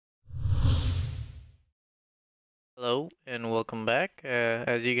Hello and welcome back.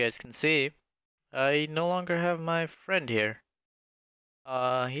 As you guys can see, I no longer have my friend here.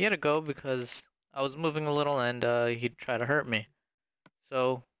 He had to go because I was moving a little and he tried to hurt me.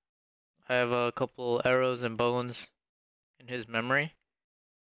 So I have a couple arrows and bones in his memory.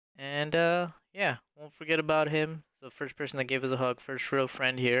 And yeah, won't forget about him. The first person that gave us a hug, first real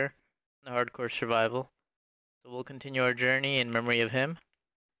friend here in the hardcore survival. So we'll continue our journey in memory of him.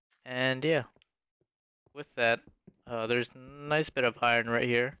 And yeah, with that, there's a nice bit of iron right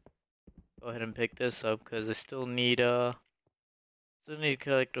here. Go ahead and pick this up because I still need to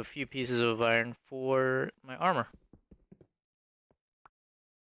collect a few pieces of iron for my armor.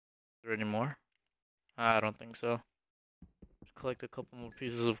 Is there any more? I don't think so. Just collect a couple more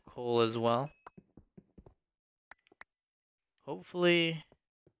pieces of coal as well. Hopefully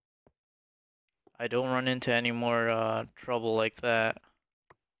I don't run into any more trouble like that.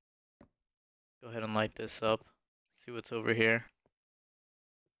 Go ahead and light this up. See what's over here.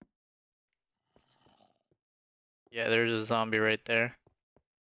 Yeah, there's a zombie right there.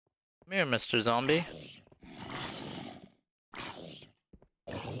 Come here, Mr. Zombie.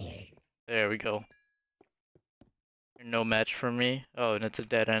 There we go. You're no match for me. Oh, and it's a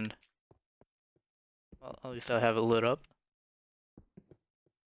dead end. Well, at least I have it lit up.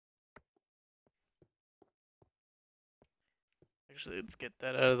 Actually, let's get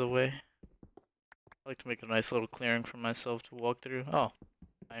that out of the way. I like to make a nice little clearing for myself to walk through. Oh,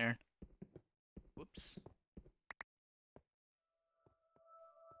 iron. Whoops.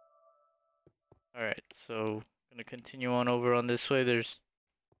 Alright, so gonna continue on over on this way. There's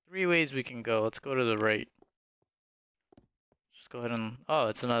three ways we can go. Let's go to the right. Just go ahead and... Oh,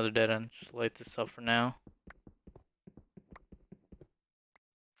 it's another dead end. Just light this up for now.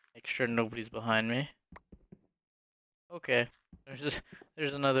 Make sure nobody's behind me. Okay.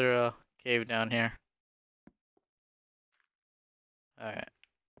 There's another cave down here. Alright.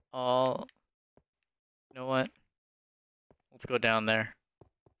 You know what? Let's go down there.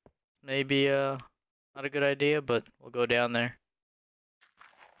 Maybe not a good idea, but we'll go down there.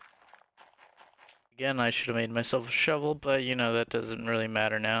 Again, I should have made myself a shovel, but you know, that doesn't really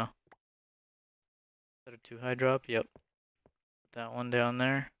matter now. Is that a too high drop? Yep. Put that one down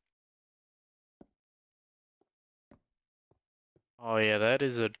there. Oh yeah, that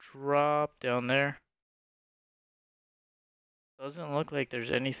is a drop down there. Doesn't look like there's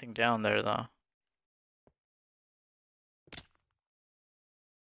anything down there though.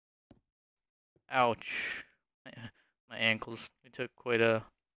 Ouch. My ankles. We took quite a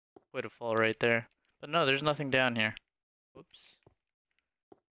fall right there. But no, there's nothing down here. Whoops.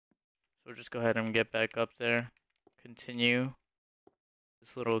 So we'll just go ahead and get back up there. Continue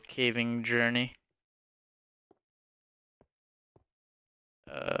this little caving journey.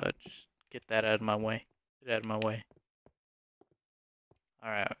 Just get that out of my way. Get out of my way.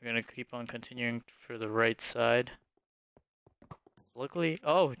 Alright, we're gonna keep on continuing for the right side. Luckily,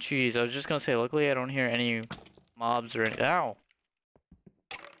 oh jeez, I was just gonna say, luckily I don't hear any mobs or any, ow!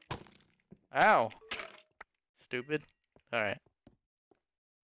 Ow! Stupid. Alright.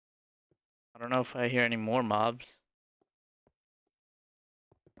 I don't know if I hear any more mobs.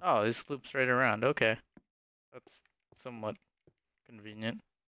 Oh, this loops right around, okay. That's somewhat convenient.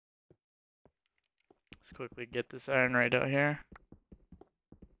 Let's quickly get this iron right out here.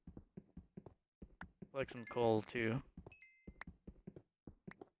 Collect some coal too.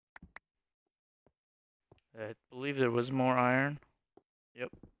 I believe there was more iron. Yep.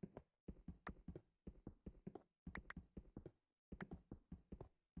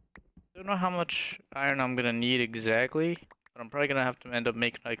 Don't know how much iron I'm gonna need exactly, but I'm probably gonna have to end up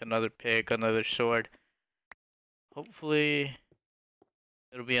making like another pick, another sword. Hopefully,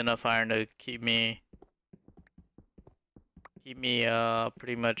 it'll be enough iron to keep me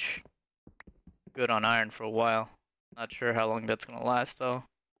pretty much good on iron for a while. Not sure how long that's gonna last though,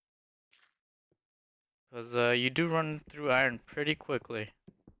 cause you do run through iron pretty quickly.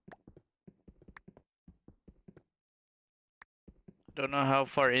 Don't know how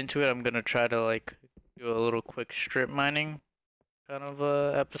far into it. I'm gonna try to like do a little quick strip mining kind of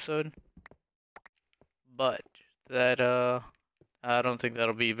episode, but that I don't think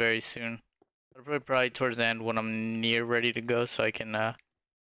that'll be very soon. Probably towards the end when I'm near ready to go, so I can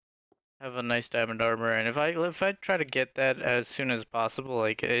have a nice diamond armor. And if I try to get that as soon as possible,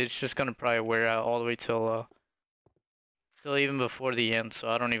 like it's just gonna probably wear out all the way till even before the end. So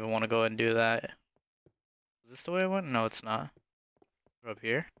I don't even want to go and do that. Is this the way I went? No, it's not. We're up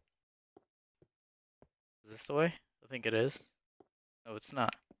here. Is this the way? I think it is. No, it's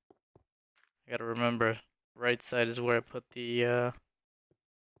not. I gotta remember. Right side is where I put the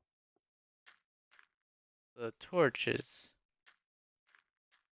the torches.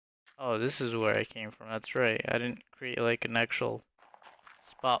 Oh, this is where I came from. That's right. I didn't create like an actual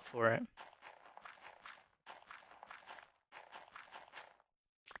spot for it.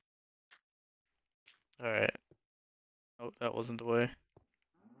 Alright. Oh, that wasn't the way.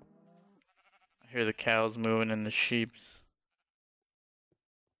 I hear the cows moving and the sheeps.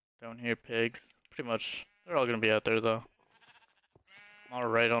 Don't hear pigs. Pretty much, they're all gonna be out there though. I'm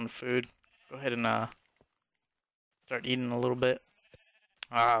alright on food. Go ahead and start eating a little bit.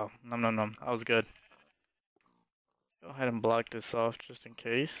 Ah, nom nom nom. That was good. Go ahead and block this off just in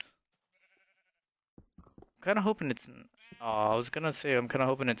case. I'm kind of hoping it's. Oh, I was gonna say I'm kind of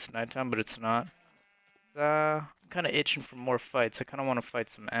hoping it's nighttime, but it's not. I'm kind of itching for more fights. I kind of want to fight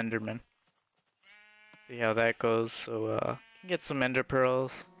some Enderman. See how that goes. So can get some Ender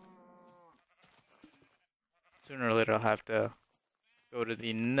pearls. Sooner or later, I'll have to go to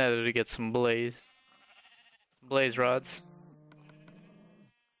the Nether to get some blaze rods.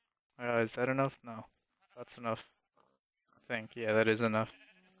 Is that enough? No, that's enough. I think. Yeah, that is enough.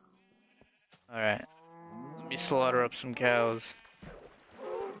 All right. Let me slaughter up some cows.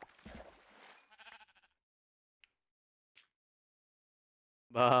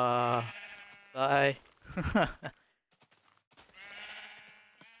 Bye. Bye.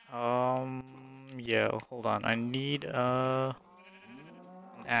 Yeah, hold on. I need, an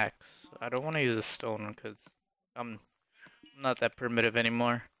axe. I don't want to use a stone because I'm not that primitive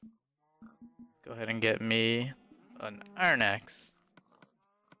anymore. Go ahead and get me an iron axe.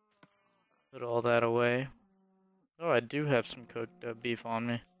 Put all that away. Oh, I do have some cooked beef on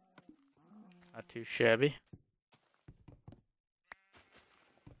me. Not too shabby.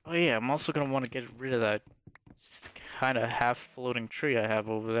 Oh yeah, I'm also gonna want to get rid of that kind of half-floating tree I have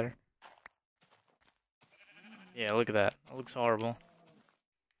over there. Yeah, look at that. That looks horrible.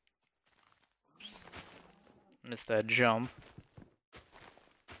 Missed that jump.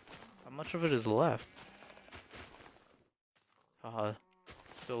 How much of it is left?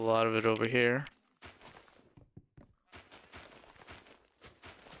 Still a lot of it over here.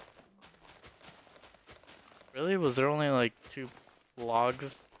 Really? Was there only like 2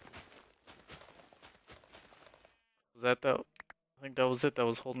 logs? Was that the... I think that was it that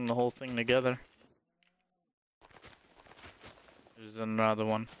was holding the whole thing together. There's another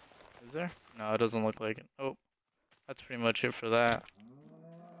one. Is there? No, it doesn't look like it. Oh, that's pretty much it for that.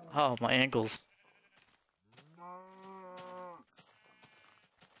 Oh, my ankles.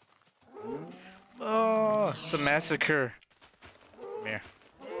 Oh, it's a massacre. Come here.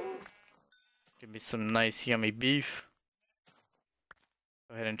 Give me some nice yummy beef.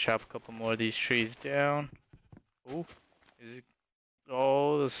 Go ahead and chop a couple more of these trees down. Oh, is it?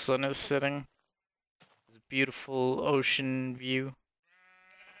 Oh, the sun is setting. It's a beautiful ocean view.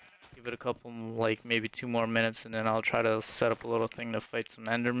 Give it a couple, like maybe 2 more minutes, and then I'll try to set up a little thing to fight some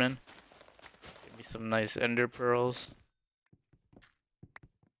Endermen. Give me some nice Ender pearls.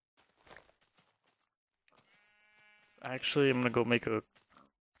 Actually, I'm gonna go make a...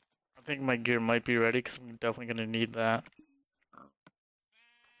 I think my gear might be ready, because I'm definitely gonna need that.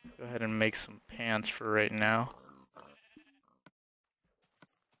 Go ahead and make some pants for right now.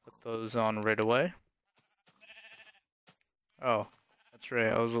 Put those on right away. Oh, that's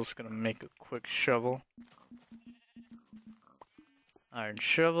right, I was also gonna make a quick shovel. Iron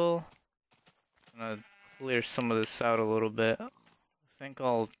shovel. I'm gonna clear some of this out a little bit. I think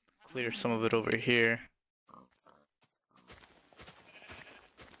I'll clear some of it over here.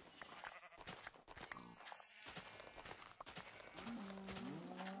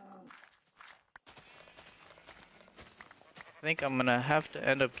 I think I'm gonna have to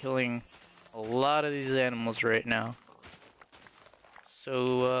end up killing a lot of these animals right now.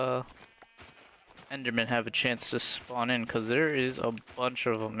 So, Endermen have a chance to spawn in, because there is a bunch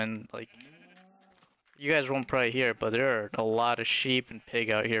of them, and, like, you guys won't probably hear it, but there are a lot of sheep and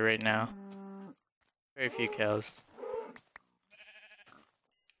pig out here right now. Very few cows.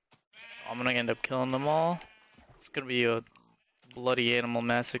 I'm gonna end up killing them all. It's gonna be a bloody animal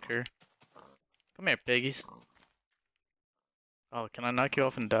massacre. Come here, piggies. Oh, can I knock you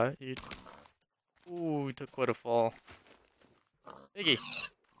off and die? Ooh, we took quite a fall. Piggy!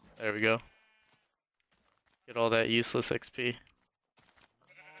 There we go. Get all that useless XP.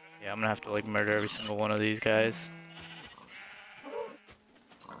 Yeah, I'm gonna have to like murder every single one of these guys.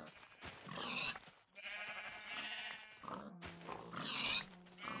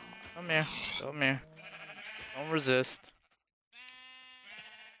 Come here. Come here. Don't resist.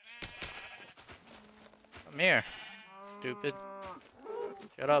 Come here. Stupid.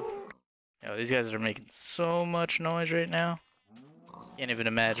 Shut up. Yo, these guys are making so much noise right now. Can't even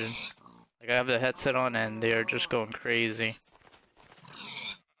imagine. Like, I have the headset on and they are just going crazy.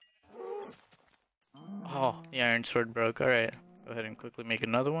 Oh, the iron sword broke. Alright. Go ahead and quickly make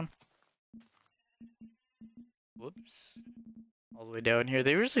another one. Whoops. All the way down here.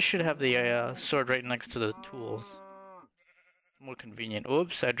 They really should have the sword right next to the tools. More convenient.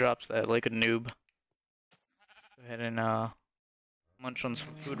 Oops, I dropped that like a noob. Go ahead and munch on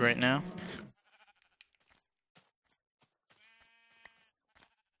some food right now.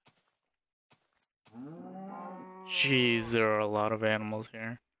 Jeez, there are a lot of animals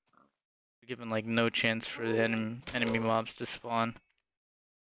here. We're given like no chance for the enemy mobs to spawn.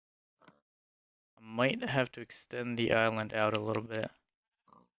 I might have to extend the island out a little bit.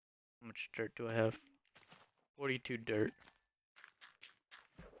 How much dirt do I have? 42 dirt.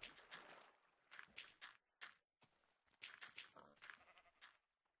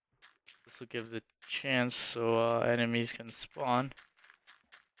 This will give the chance so enemies can spawn.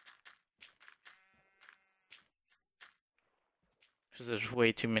 Because there's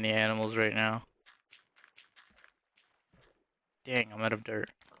way too many animals right now. Dang, I'm out of dirt.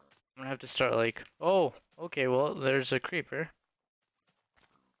 I'm gonna have to start like... Oh, okay, well, there's a creeper.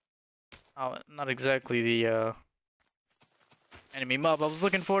 Oh, not exactly the enemy mob I was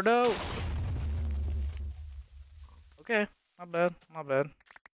looking for, no! Okay, not bad, not bad.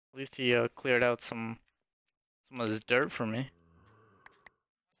 At least he cleared out some of this dirt for me.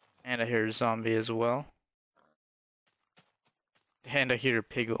 And I hear a zombie as well. And I hear a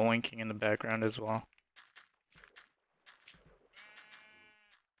pig oinking in the background as well.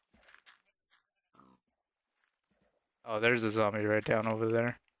 Oh, there's a zombie right down over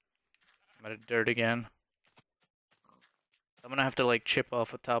there. I'm out of dirt again. I'm gonna have to like chip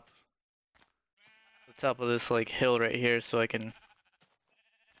off the top of this like hill right here so I can...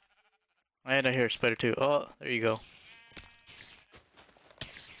 And I hear a spider too. Oh, there you go.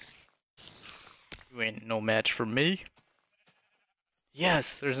 You ain't no match for me.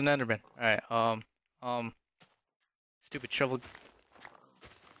 Yes, there's an Enderman. Alright, stupid shovel.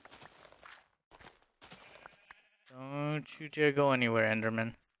 Don't you dare go anywhere,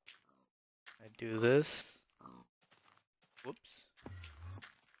 Enderman. I do this. Whoops.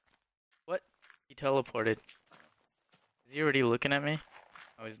 What? He teleported. Is he already looking at me?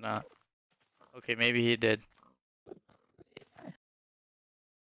 No, he's not. Okay, maybe he did.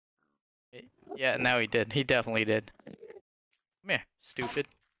 Yeah, now he did. He definitely did. Come here, stupid.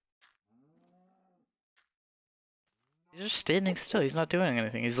 He's just standing still. He's not doing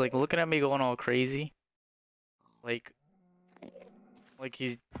anything. He's like looking at me going all crazy. Like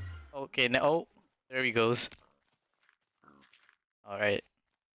he's... Okay, now... Oh, there he goes. Alright.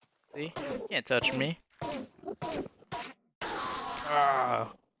 See? You can't touch me.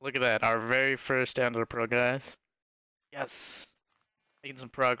 Ah, look at that. Our very first Ender Pro, guys. Yes. Making some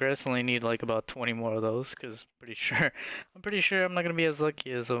progress. Only need like about 20 more of those, because I'm pretty sure I'm not gonna be as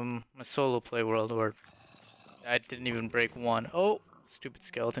lucky as my solo play world where I didn't even break one. Oh, stupid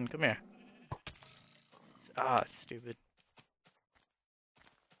skeleton, come here. Ah, stupid.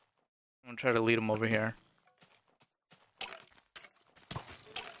 I'm gonna try to lead him over here.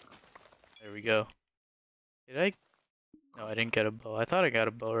 There we go. Did I? No, I didn't get a bow. I thought I got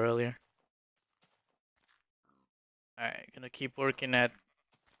a bow earlier. Alright, gonna keep working at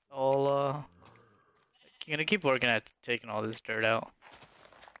gonna keep working at taking all this dirt out.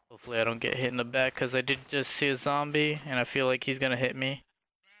 Hopefully I don't get hit in the back, because I did just see a zombie, and I feel like he's gonna hit me.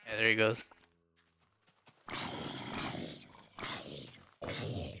 Yeah, there he goes.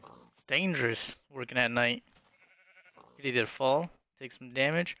 It's dangerous working at night. Could either fall, take some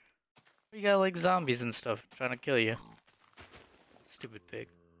damage, or you got like zombies and stuff trying to kill you. Stupid pig.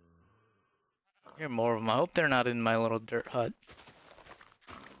 Hear more of them. I hope they're not in my little dirt hut.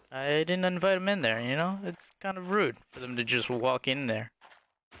 I didn't invite them in there, you know? It's kind of rude for them to just walk in there.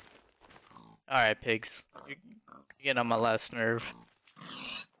 Alright, pigs. You're getting on my last nerve.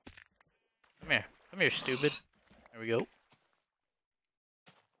 Come here. Come here, stupid. There we go.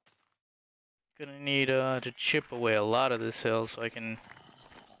 Gonna need to chip away a lot of this hill so I can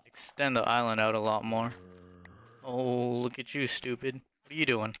extend the island out a lot more. Oh, look at you, stupid. What are you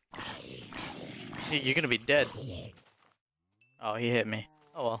doing? You're gonna be dead. Oh, he hit me.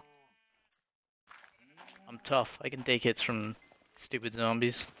 Oh well. I'm tough. I can take hits from stupid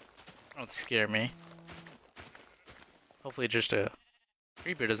zombies. Don't scare me. Hopefully just a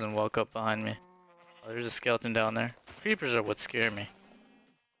creeper doesn't walk up behind me. Oh, there's a skeleton down there. Creepers are what scare me.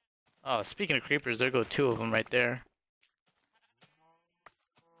 Oh, speaking of creepers, there go two of them right there.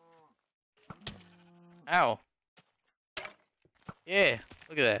 Ow. Yeah,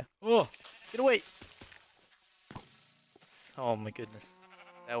 look at that. Oh, get away. Oh my goodness.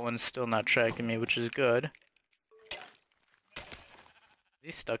 That one's still not tracking me, which is good. Is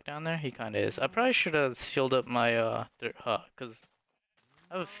he stuck down there? He kinda is. I probably should have sealed up my, cause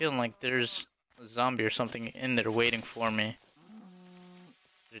I have a feeling like there's a zombie or something in there waiting for me.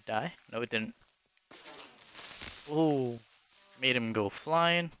 Did it die? No, it didn't. Ooh. Made him go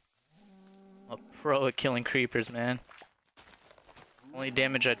flying. I'm a pro at killing creepers, man. Only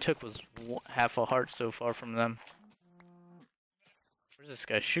damage I took was half a heart so far from them. Where's this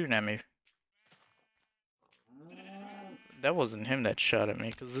guy shooting at me? That wasn't him that shot at me,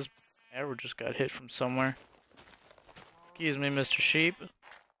 because this arrow just got hit from somewhere. Excuse me, Mr. Sheep.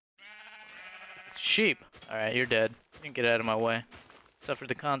 It's sheep! Alright, you're dead. You can get out of my way. Suffer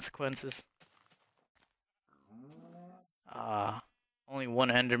the consequences. Only one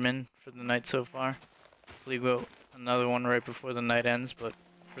Enderman for the night so far. Hopefully we'll go another one right before the night ends, but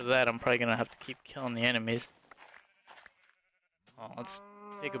for that I'm probably gonna have to keep killing the enemies. Oh, let's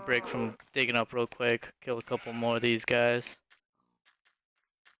take a break from digging up real quick, kill a couple more of these guys.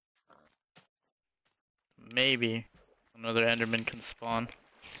 Maybe another Enderman can spawn.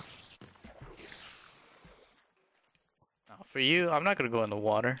 Now, for you, I'm not gonna go in the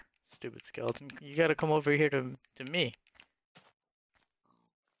water. Stupid skeleton. You gotta come over here to me.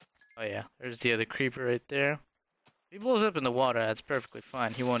 Oh yeah, there's the other creeper right there. If he blows up in the water, that's perfectly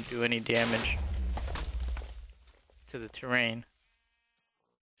fine. He won't do any damage to the terrain.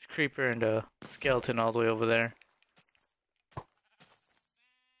 There's creeper and a skeleton all the way over there.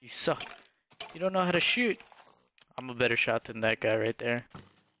 You suck. You don't know how to shoot. I'm a better shot than that guy right there.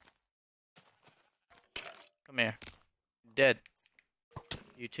 Come here. Dead.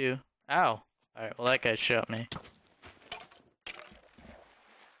 You too. Ow. Alright, well that guy shot me.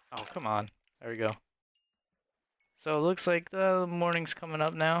 Oh, come on. There we go. So it looks like the morning's coming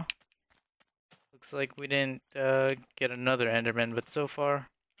up now. Looks like we didn't get another Enderman, but so far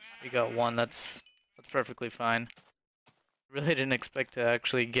we got one. That's perfectly fine. Really didn't expect to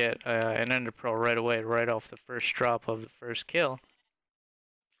actually get an Ender Pearl right away, right off the first drop of the first kill.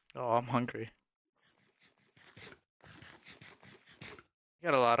 Oh, I'm hungry.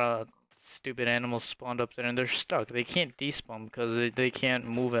 Got a lot of stupid animals spawned up there, and they're stuck. They can't despawn because they can't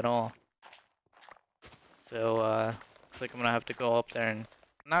move at all. So, looks like I'm gonna have to go up there and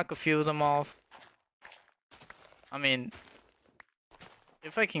knock a few of them off. I mean,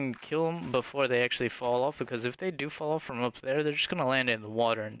 if I can kill them before they actually fall off, because if they do fall off from up there, they're just gonna land in the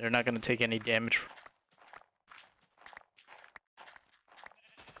water and they're not gonna take any damage.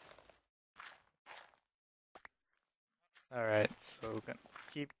 Alright, so we're gonna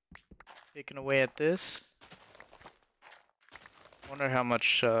keep taking away at this. Wonder how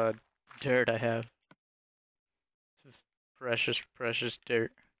much dirt I have. Precious, precious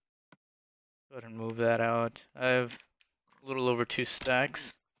dirt. Go ahead and move that out. I have a little over 2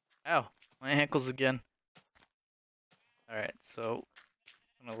 stacks. Ow, my ankles again. Alright, so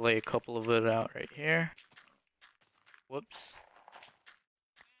I'm gonna lay a couple of it out right here. Whoops.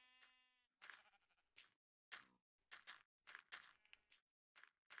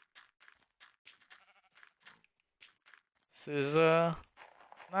 This is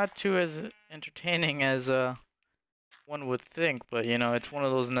not too as entertaining as one would think, but you know, it's one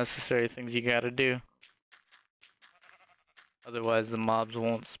of those necessary things you gotta do. Otherwise the mobs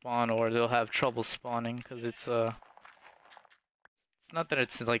won't spawn, or they'll have trouble spawning, because it's not that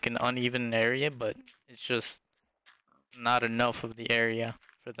it's like an uneven area, but it's just not enough of the area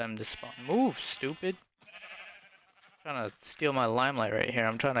for them to spawn. Move, stupid! Trying to steal my limelight right here.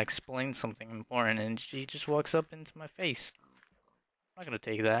 I'm trying to explain something important, and he just walks up into my face. I'm not gonna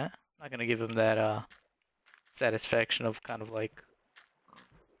take that. I'm not gonna give him that satisfaction of kind of like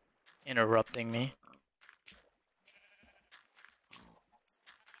interrupting me.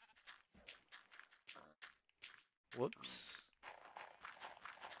 Whoops.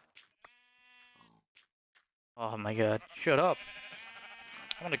 Oh my god. Shut up.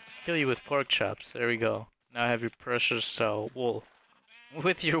 I'm gonna kill you with pork chops. There we go. Now I have your precious wool.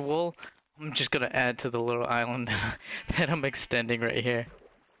 With your wool, I'm just gonna add to the little island that I'm extending right here.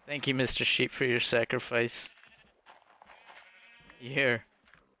 Thank you, Mr. Sheep, for your sacrifice. Here,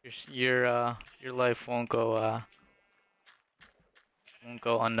 your life won't go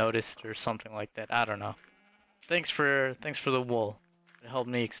unnoticed or something like that. I don't know. Thanks for the wool. It helped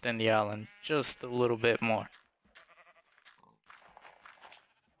me extend the island just a little bit more.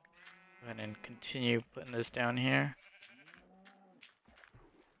 Go ahead and continue putting this down here.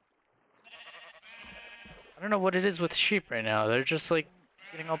 I don't know what it is with sheep right now. They're just like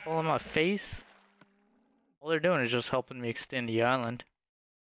getting up all in my face. All they're doing is just helping me extend the island.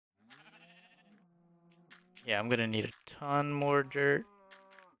 Yeah, I'm gonna need a ton more dirt.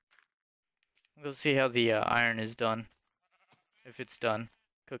 We'll see how the iron is done. If it's done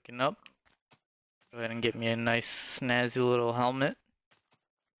cooking up. Go ahead and get me a nice snazzy little helmet.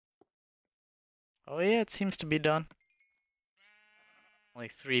 Oh yeah, it seems to be done. Only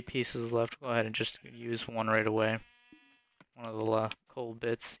 3 pieces left. Go ahead and just use one right away. One of the coal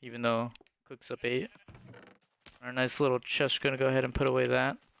bits, even though it cooks up 8. Our nice little chest, gonna go ahead and put away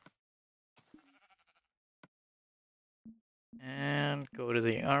that. And go to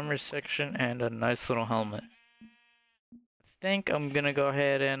the armor section and a nice little helmet. I think I'm gonna go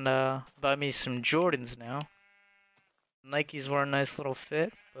ahead and buy me some Jordans now. Nikes were a nice little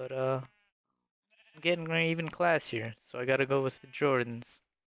fit, but I'm getting even classier, so I gotta go with the Jordans.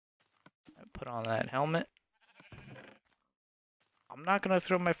 Put on that helmet. I'm not gonna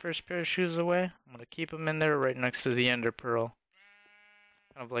throw my first pair of shoes away. I'm gonna keep them in there right next to the Ender Pearl.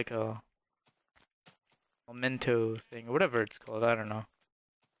 Kind of like a memento thing, or whatever it's called, I don't know.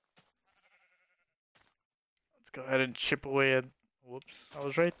 Let's go ahead and chip away at... Whoops, I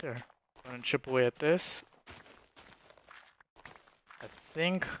was right there. Go ahead and chip away at this. I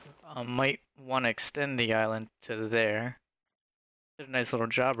think I might want to extend the island to there. Did a nice little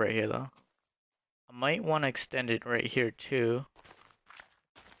job right here, though. I might want to extend it right here, too.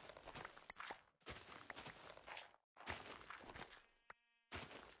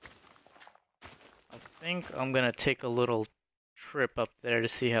 I think I'm gonna take a little trip up there to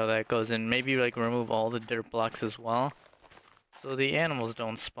see how that goes, and maybe like remove all the dirt blocks as well, so the animals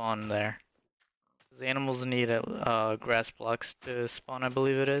don't spawn there. The animals need grass blocks to spawn, I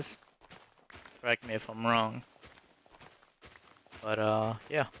believe it is. Correct me if I'm wrong. But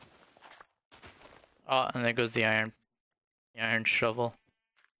yeah. Oh, and there goes the iron shovel.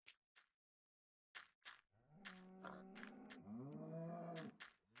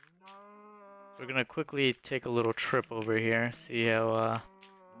 We're gonna quickly take a little trip over here, see how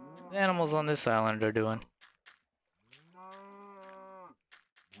the animals on this island are doing.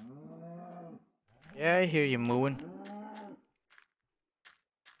 Yeah, I hear you mooing.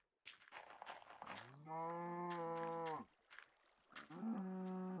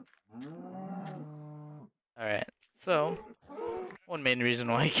 Alright, so one main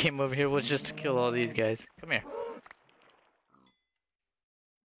reason why I came over here was just to kill all these guys. Come here.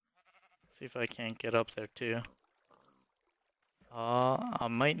 See if I can't get up there too. I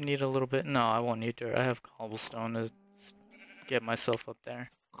might need a little bit. No, I won't need dirt. I have cobblestone to get myself up there.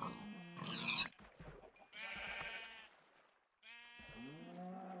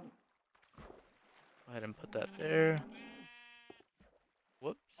 Go ahead and put that there.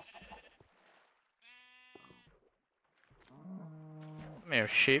 Whoops. Come here,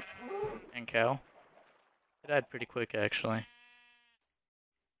 sheep and cow. It died pretty quick, actually.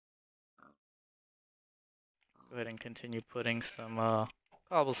 Go ahead and continue putting some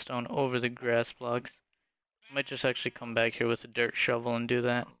cobblestone over the grass blocks. I might just actually come back here with a dirt shovel and do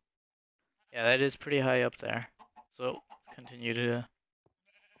that. Yeah, that is pretty high up there. So, let's continue to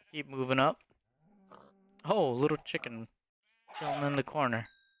keep moving up. Oh, little chicken chilling in the corner.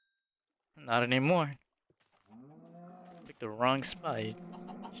 Not anymore. Picked the wrong spot. He's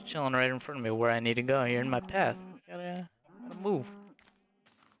chilling right in front of me where I need to go. You're in my path. Gotta move.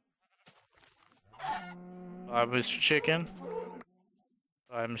 Bye, Mr. Chicken.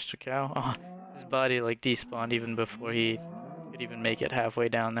 Bye, Mr. Cow. Oh, his body like despawned even before he could even make it halfway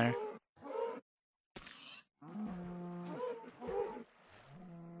down there.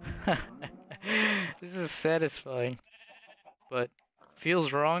 This is satisfying, but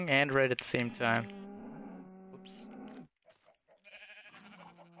feels wrong and right at the same time. Whoops.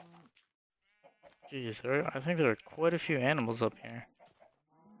 Jeez, I think there are quite a few animals up here.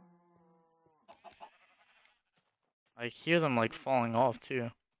 I hear them like falling off too.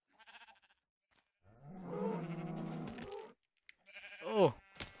 Oh,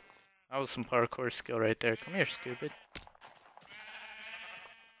 that was some parkour skill right there. Come here, stupid.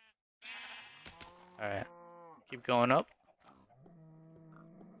 Alright, keep going up.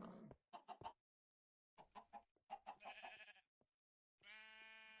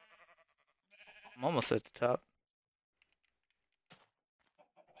 I'm almost at the top.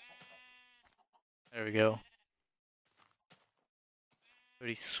 There we go.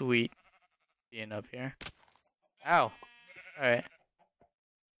 Pretty sweet being up here. Ow! Alright.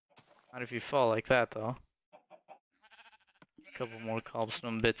 Not if you fall like that, though. A couple more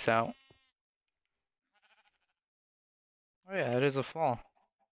cobblestone bits out. Oh yeah, it is a fall.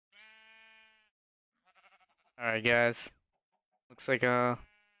 Alright, guys. Looks like it's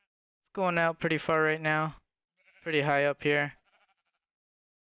going out pretty far right now. Pretty high up here.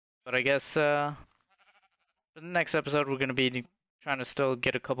 But I guess for the next episode we're gonna be Trying to still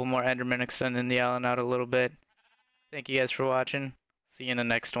get a couple more Endermen, extending the island out a little bit. Thank you guys for watching. See you in the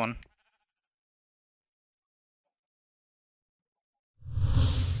next one.